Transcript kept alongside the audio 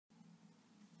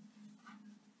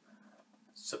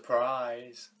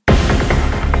Surprise! Hey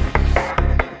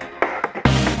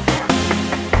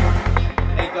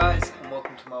guys, and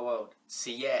welcome to my world.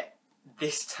 So yeah,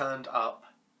 this turned up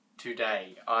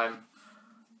today. I'm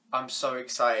so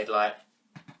excited. Like,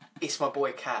 it's my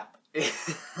boy Cap.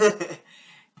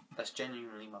 That's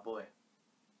genuinely my boy.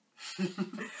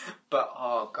 But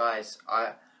oh guys,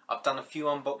 I've done a few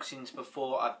unboxings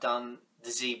before. I've done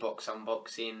the Z-Box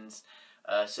unboxings.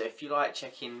 So if you like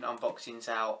checking unboxings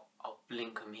out, I'll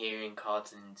link them here in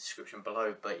cards and in the description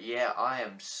below. But yeah, I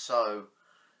am so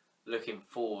looking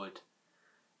forward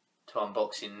to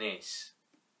unboxing this.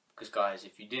 Because guys,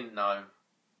 if you didn't know,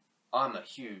 I'm a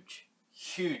huge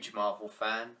Marvel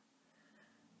fan.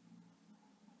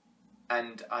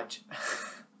 And I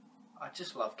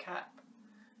just love Cap.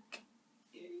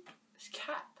 It's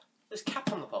Cap. There's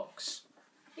Cap on the box.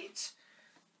 It's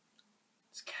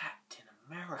Captain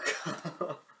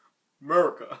America.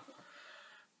 America.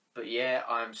 But yeah,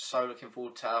 I'm so looking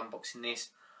forward to unboxing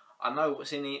this. I know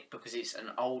what's in it because it's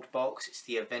an old box. It's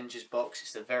the Avengers box.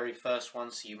 It's the very first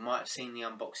one, so you might have seen the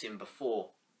unboxing before.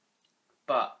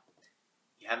 But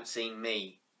you haven't seen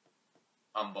me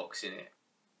unboxing it.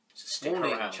 So stick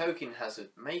around. Choking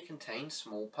hazard may contain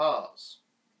small parts.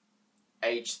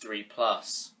 Age 3+.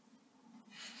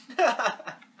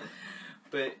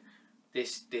 But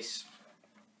this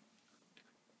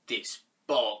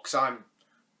box,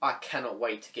 I cannot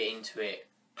wait to get into it.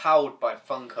 Powered by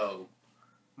Funko,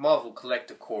 Marvel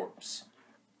Collector Corps,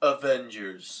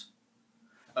 Avengers.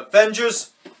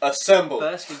 Avengers, assemble!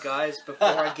 Firstly guys, before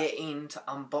I get into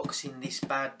unboxing this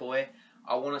bad boy,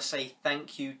 I want to say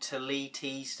thank you to Lee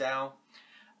Teasdale.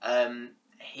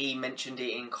 He mentioned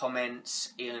it in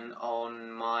comments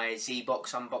on my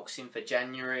Z-Box unboxing for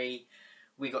January.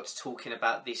 We got to talking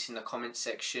about this in the comments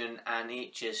section, and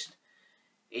it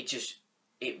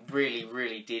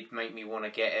really did make me want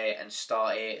to get it and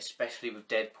start it, especially with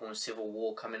Deadpool and Civil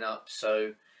War coming up.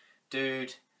 So,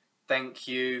 dude, thank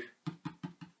you.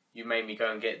 You made me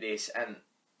go and get this, and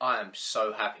I am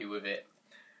so happy with it.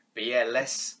 But yeah,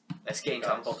 let's get into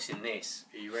unboxing this.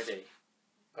 Are you ready?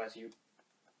 Guys, you...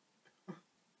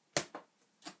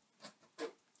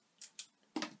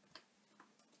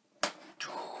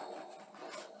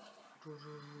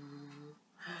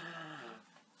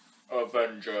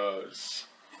 Avengers.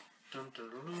 Dun, dun,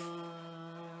 dun,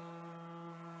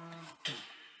 dun.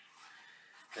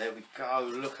 There we go.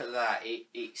 Look at that.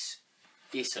 It's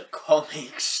a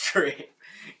comic strip,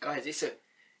 guys.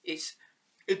 It's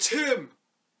him.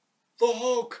 The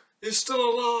Hulk is still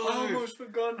alive. I almost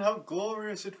forgotten how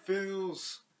glorious it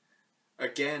feels.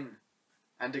 Again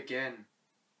and again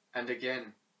and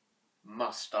again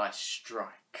must I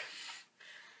strike.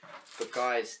 But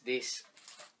guys,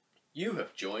 you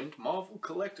have joined Marvel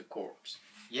Collector Corps.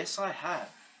 Yes, I have.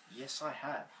 Yes, I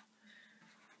have.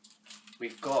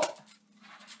 We've got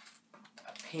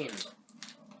a pin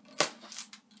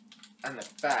and a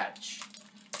badge.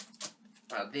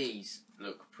 Now these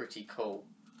look pretty cool.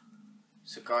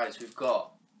 So guys, we've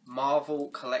got Marvel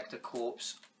Collector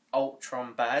Corps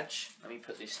Ultron badge. Let me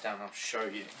put this down, I'll show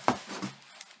you.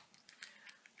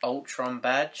 Ultron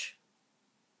badge.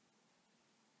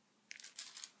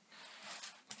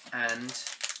 And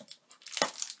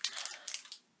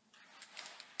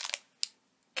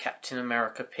Captain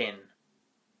America pin.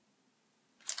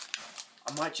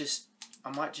 I might just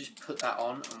put that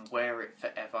on and wear it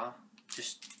forever.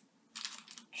 Just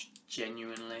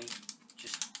genuinely,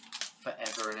 just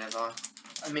forever and ever.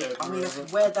 I mean, I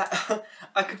could wear that.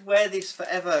 I could wear this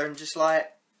forever and just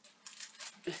like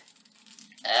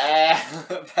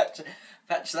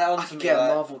patch that onto me. Get a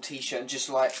Marvel t-shirt and just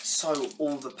like sew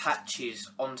all the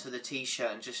patches onto the t-shirt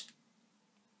and just...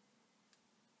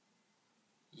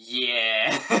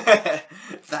 Yeah.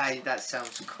 that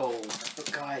sounds cool.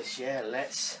 But guys, yeah,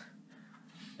 let's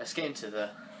get into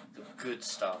the good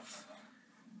stuff.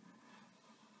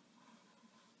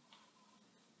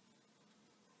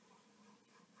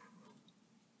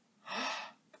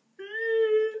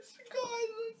 Yes,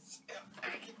 guys,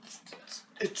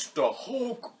 it's the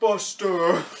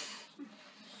Hulkbuster.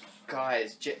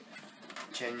 Guys,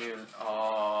 genuine.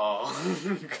 Oh.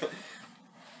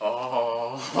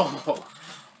 Oh.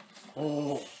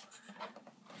 Oh.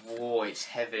 Whoa, it's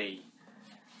heavy.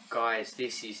 Guys,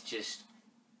 this is just...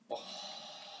 Oh.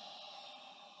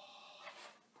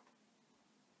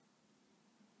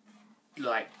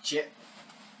 Like,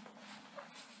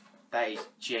 that is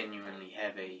genuinely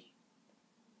heavy.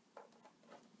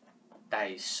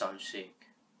 That is so sick.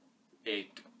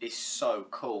 It is so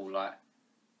cool. Like,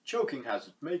 choking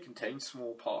hazard may contain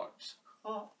small parts.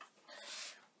 Oh.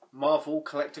 Marvel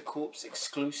Collector Corps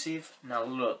exclusive. Now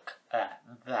look at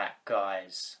that,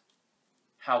 guys.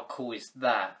 How cool is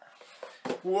that?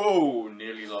 Whoa,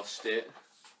 nearly lost it.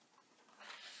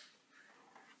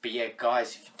 But yeah,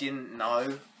 guys, if you didn't know,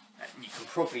 and you can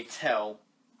probably tell,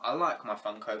 I like my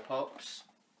Funko Pops.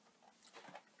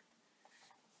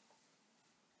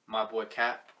 My boy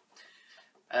Cap.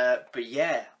 But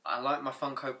yeah, I like my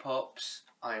Funko Pops.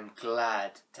 I am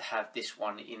glad to have this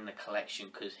one in the collection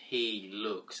because he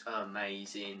looks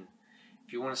amazing.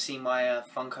 If you want to see my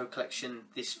Funko collection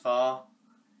this far,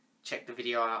 check the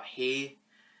video out here.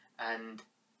 And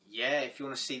yeah, if you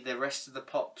want to see the rest of the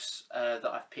Pops that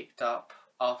I've picked up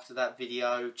after that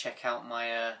video, check out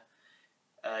my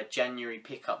January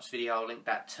pickups video. I'll link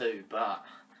that too. But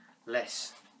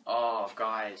guys,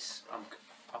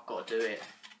 I've got to do it.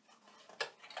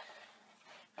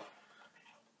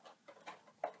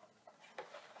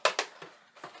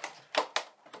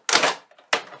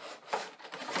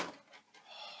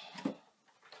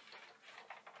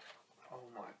 Oh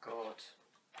my god.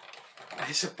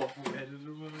 There's a bobblehead as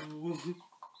well.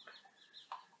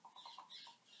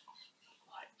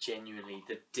 Like, genuinely,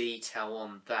 the detail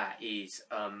on that is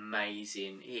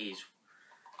amazing. It is.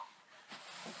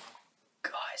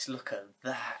 Guys, look at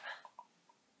that.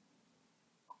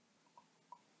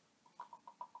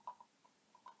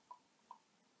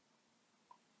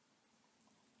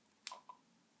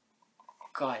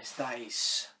 Guys,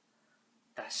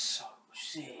 that's so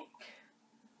sick.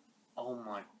 Oh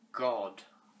my god.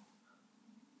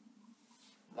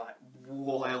 Like,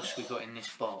 what else we got in this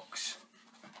box?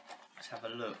 Let's have a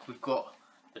look. We've got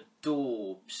the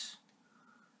Dorbz.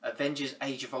 Avengers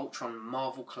Age of Ultron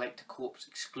Marvel Collector Corps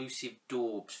exclusive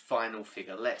Dorbz final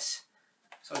figure. Let's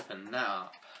open that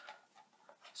up.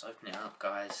 Let's open it up,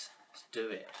 guys. Let's do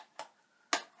it.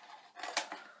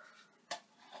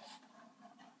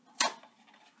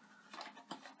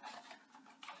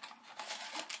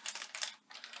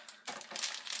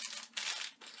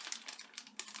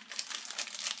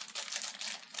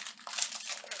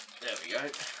 There we go.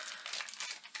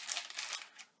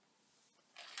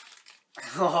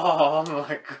 Oh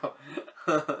my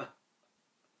god.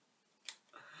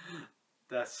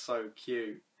 That's so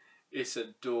cute. It's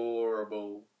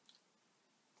adorable.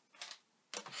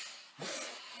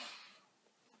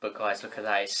 But guys, look at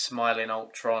that. It's smiling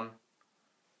Ultron.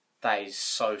 That is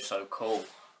so cool.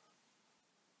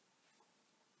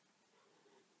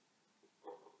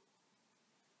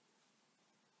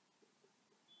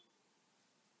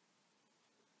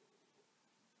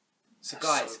 So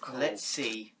guys, let's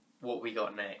see what we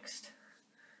got next.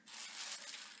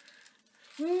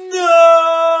 No!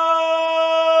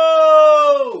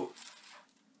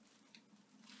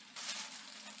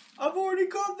 I've already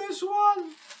got this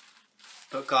one!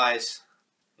 But guys,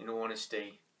 in all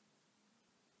honesty,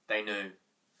 they knew.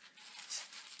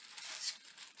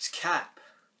 It's Cap.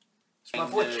 It's my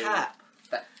boy Cap.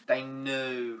 They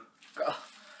knew.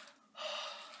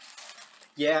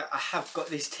 Yeah, I have got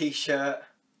this t-shirt.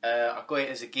 I got it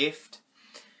as a gift.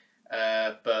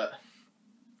 But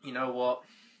you know what?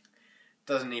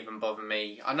 Doesn't even bother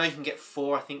me. I know you can get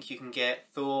 4. I think you can get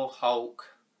Thor, Hulk,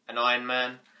 and Iron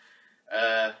Man.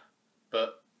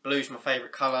 But blue's my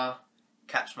favourite colour.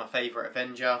 Cap's my favourite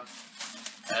Avenger.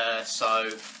 So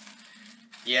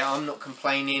yeah, I'm not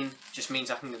complaining. Just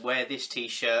means I can wear this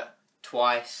t-shirt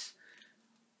twice.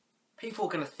 People are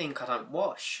going to think I don't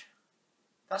wash.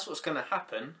 That's what's going to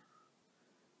happen.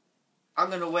 I'm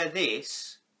going to wear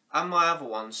this and my other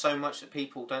one so much that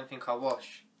people don't think I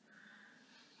wash.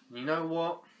 You know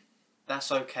what?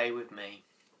 That's okay with me.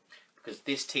 Because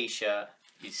this t-shirt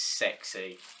is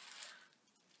sexy.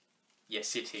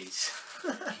 Yes, it is.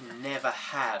 You can never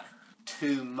have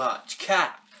too much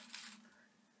Cap.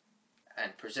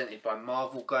 And presented by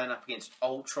Marvel, going up against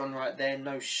Ultron right there.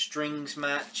 No strings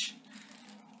match.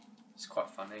 It's quite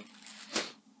funny.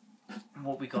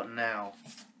 What we got now?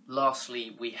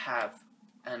 Lastly, we have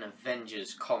an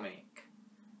Avengers comic.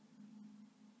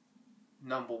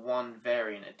 #1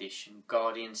 variant edition.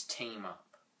 Guardians Team Up.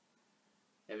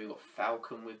 There we got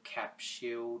Falcon with Cap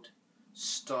Shield.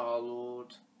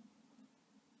 Star-Lord.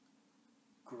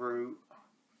 Groot.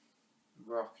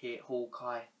 Rocket.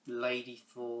 Hawkeye. Lady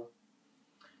Thor.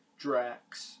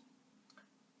 Drax.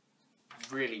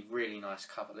 Really, really nice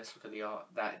cover. Let's look at the art.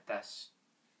 That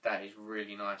is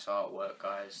really nice artwork,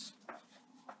 guys.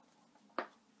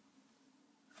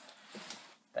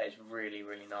 That is really,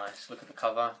 really nice. Look at the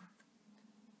cover.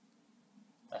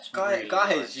 That's really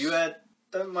guys, nice. You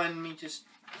don't mind me just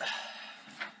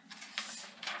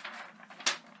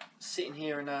sitting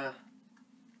here and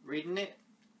reading it?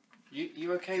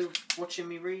 You okay with watching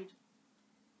me read?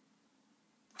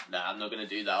 Nah, I'm not going to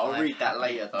do that. I'll read that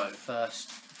later though. First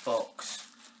box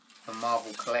for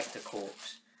Marvel Collector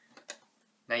Corps.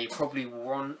 Now you're probably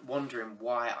wondering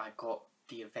why I got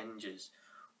the Avengers.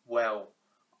 Well,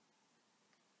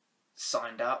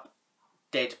 signed up,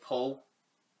 Deadpool.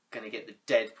 Gonna get the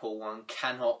Deadpool one.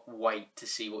 Cannot wait to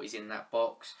see what is in that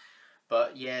box.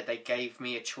 But yeah, they gave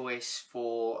me a choice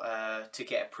for to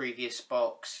get a previous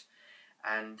box,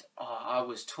 and I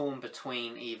was torn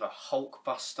between either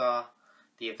Hulkbuster,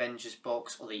 the Avengers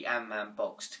box, or the Ant-Man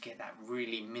box to get that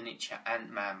really miniature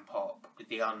Ant-Man pop with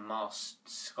the unmasked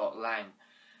Scott Lang.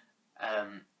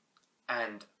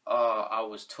 And I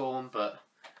was torn, but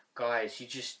guys,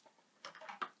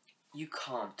 you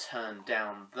can't turn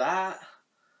down that.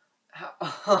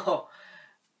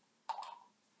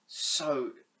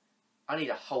 So I need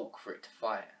a Hulk for it to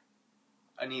fight.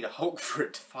 I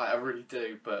really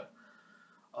do. But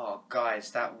oh,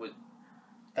 guys, that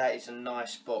is a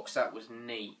nice box. That was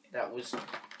neat. That was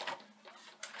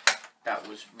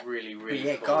really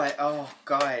cool.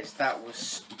 Guys, that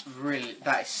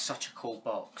is such a cool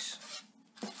box.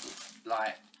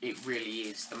 Like, it really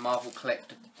is. The Marvel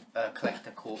Collector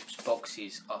Corps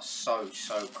boxes are so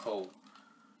cool.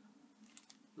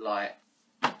 Like,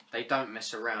 they don't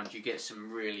mess around. You get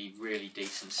some really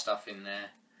decent stuff in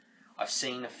there. I've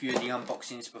seen a few of the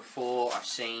unboxings before. I've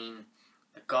seen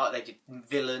they did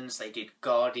villains, they did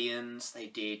Guardians, they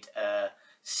did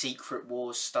Secret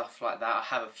Wars, stuff like that. I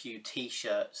have a few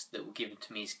t-shirts that were given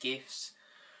to me as gifts.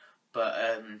 But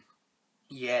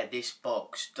yeah, this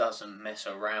box doesn't mess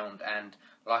around, and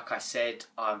like I said,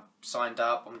 I'm signed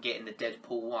up. I'm getting the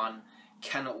Deadpool one.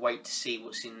 Cannot wait to see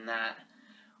what's in that.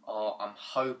 I'm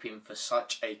hoping for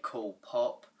such a cool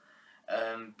pop.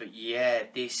 But yeah,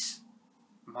 this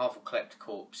Marvel Collector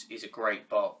Corps is a great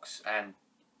box, and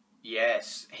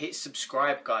yes, hit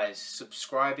subscribe, guys.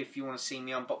 Subscribe if you want to see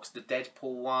me unbox the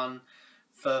Deadpool one.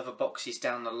 Further boxes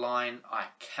down the line. I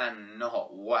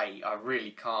cannot wait. I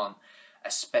really can't.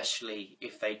 Especially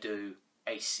if they do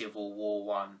a Civil War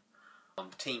one.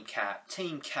 Team Cap.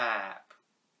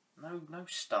 No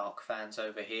Stark fans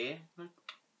over here. No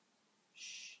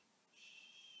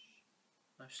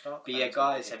Stark. But yeah,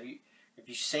 guys, have you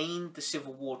seen the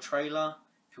Civil War trailer?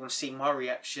 If you want to see my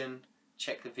reaction,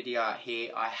 check the video out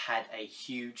here. I had a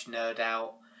huge nerd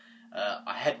out.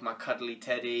 I had my cuddly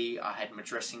teddy. I had my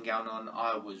dressing gown on.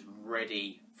 I was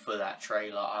ready for that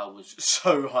trailer. I was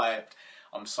so hyped.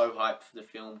 I'm so hyped for the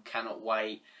film. Cannot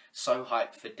wait. So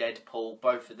hyped for Deadpool.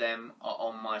 Both of them are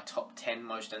on my top 10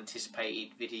 most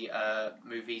anticipated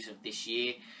movies of this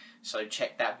year. So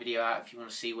check that video out if you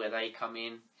want to see where they come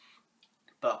in.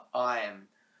 But I'm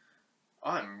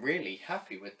really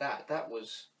happy with that. That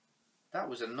was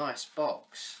a nice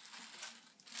box.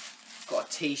 Got a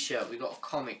t-shirt, we got a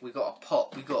comic, we got a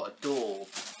pop, we got a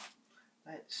Dorbz.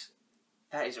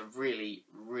 That is a really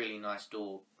nice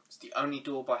Dorbz. It's the only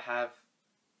Dorbz I have,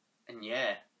 and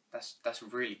yeah, that's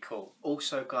really cool.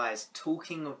 Also, guys,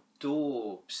 talking of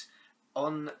Dorbz,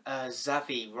 on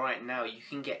Zavvi right now you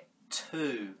can get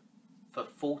 2 for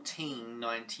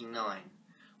 $14.99.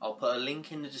 I'll put a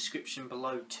link in the description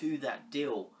below to that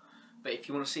deal. But if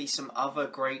you want to see some other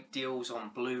great deals on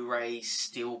Blu-rays,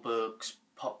 Steelbooks,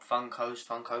 Pop Funkos,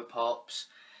 Funko Pops,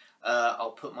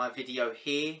 I'll put my video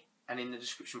here and in the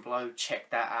description below. Check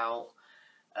that out.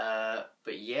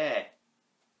 But yeah,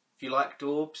 if you like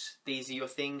Dorbz, these are your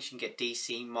things. You can get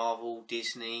DC, Marvel,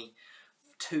 Disney,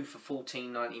 2 for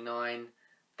 $14.99.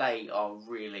 They are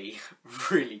really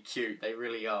cute. They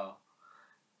really are.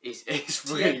 It's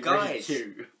really, guys, really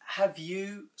cute. Have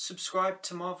you subscribed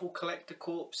to Marvel Collector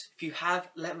Corps? If you have,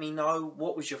 let me know.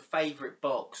 What was your favourite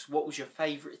box? What was your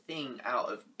favourite thing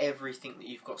out of everything that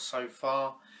you've got so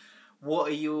far? What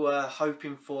are you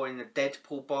hoping for in the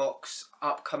Deadpool box?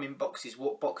 Upcoming boxes,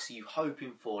 what box are you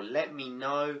hoping for? Let me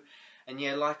know. And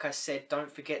yeah, like I said,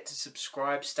 don't forget to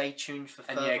subscribe. Stay tuned for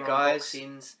further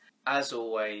unboxings. As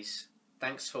always,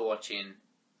 thanks for watching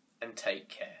and take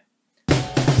care.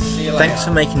 Thanks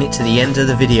for making it to the end of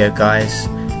the video, guys.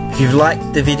 If you've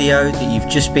liked the video that you've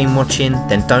just been watching,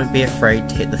 then don't be afraid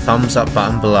to hit the thumbs up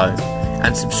button below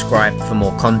and subscribe for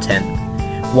more content.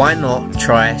 Why not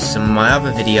try some of my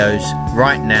other videos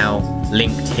right now,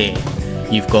 linked here.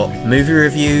 You've got movie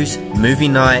reviews, movie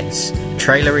nights,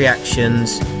 trailer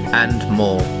reactions and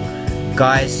more.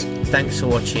 Guys, thanks for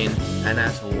watching, and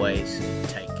as always,